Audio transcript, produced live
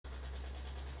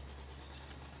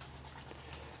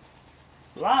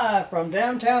Live from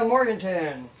downtown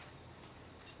Morganton.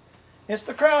 It's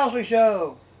the Crosley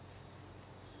Show.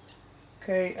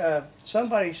 Okay,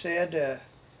 somebody said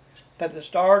that the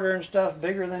starter and stuff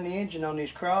bigger than the engine on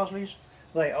these Crosleys.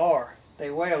 They are.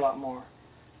 They weigh a lot more.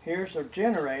 Here's the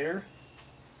generator,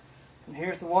 and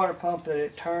here's the water pump that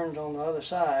it turns on the other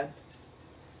side.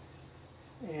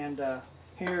 And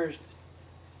here's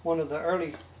one of the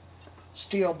early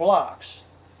steel blocks.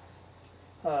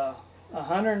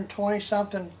 120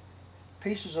 something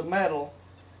pieces of metal,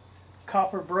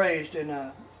 copper brazed in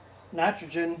a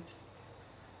nitrogen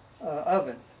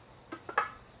oven,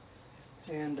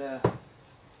 and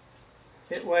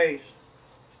it weighs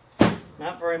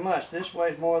not very much. This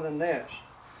weighs more than this.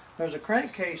 There's a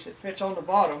crankcase that fits on the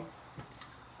bottom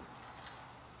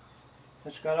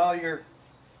that's got all your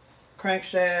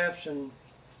crankshafts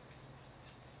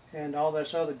and all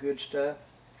this other good stuff,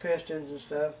 pistons and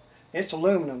stuff. It's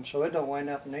aluminum, so it don't weigh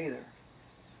nothing either.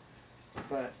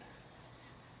 But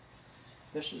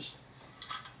this is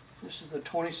the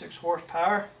 26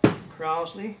 horsepower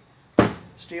Crosley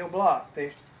steel block.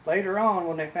 They later on,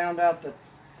 when they found out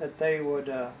that they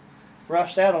would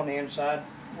rust out on the inside,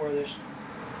 where this,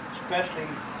 especially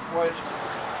where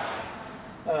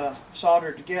it's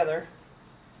soldered together,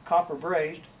 copper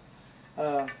brazed,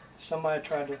 somebody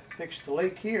tried to fix the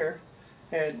leak here,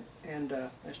 and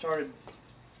they started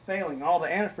failing. All the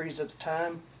antifreeze at the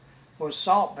time was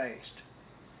salt based,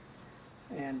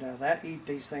 and that eat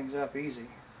these things up easy.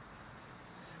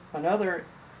 Another,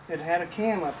 it had a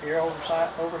cam up here,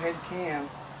 overhead cam,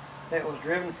 that was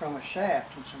driven from a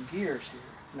shaft and some gears here.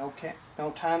 No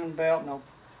timing belt,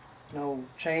 no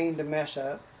chain to mess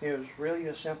up. It was really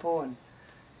a simple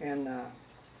and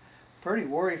pretty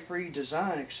worry-free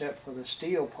design, except for the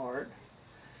steel part.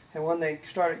 And when they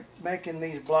started making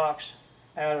these blocks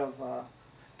out of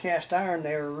cast iron,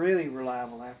 they were really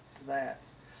reliable after that.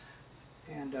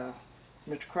 And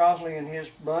Mr. Crosley and his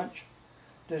bunch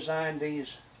designed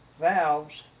these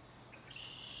valves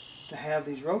to have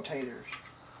these rotators.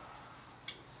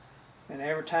 And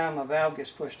every time a valve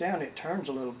gets pushed down, it turns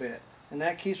a little bit. And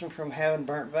that keeps them from having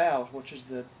burnt valves, which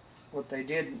is what they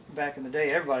did back in the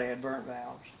day. Everybody had burnt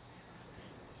valves.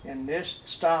 And this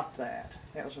stopped that.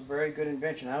 That was a very good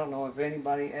invention. I don't know if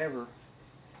anybody ever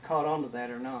caught on to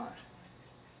that or not.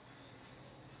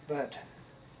 But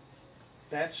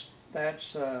that's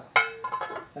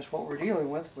what we're dealing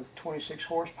with 26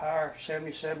 horsepower,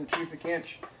 77 cubic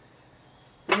inch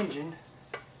engine,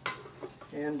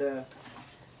 and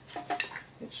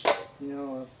it's,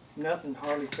 nothing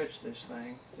hardly fits this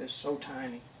thing. It's so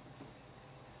tiny,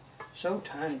 so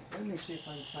tiny. Let me see if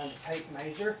I can find a tape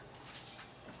measure.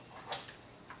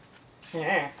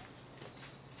 Yeah.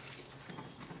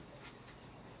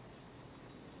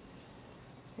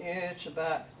 It's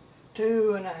about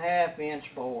 2.5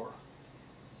 inch bore.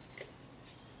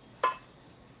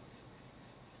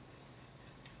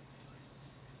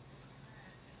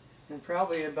 And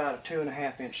probably about a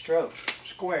 2.5 inch stroke,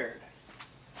 squared.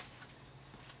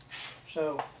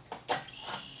 So,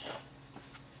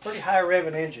 pretty high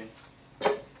revving engine.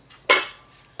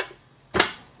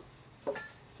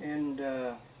 And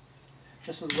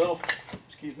this is the little,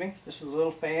 this is the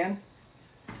little fan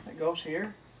that goes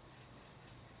here.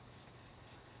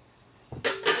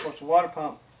 Of course, the water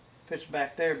pump fits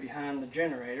back there behind the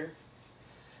generator.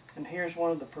 And here's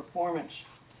one of the performance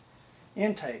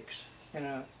intakes in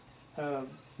a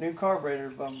new carburetor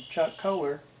from Chuck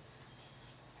Kohler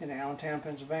in Allentown,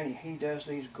 Pennsylvania. He does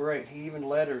these great. He even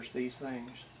letters these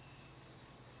things.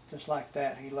 Just like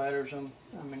that, he letters them.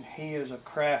 I mean, he is a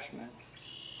craftsman.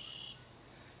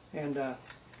 And of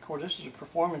course, this is a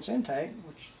performance intake,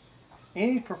 which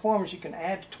any performance you can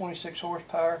add to 26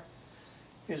 horsepower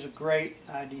is a great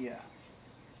idea.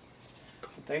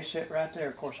 But they sit right there,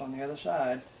 of course, on the other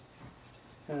side,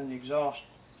 and then the exhaust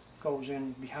goes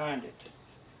in behind it.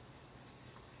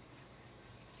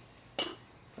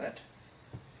 But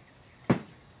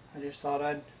I just thought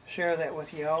I'd share that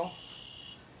with y'all.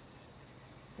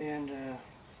 And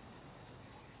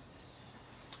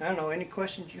I don't know, any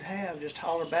questions you have, just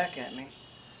holler back at me,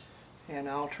 and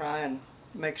I'll try and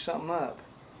make something up.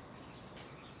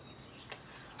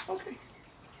 Okay.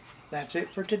 That's it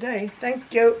for today.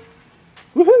 Thank you.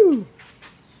 Woohoo!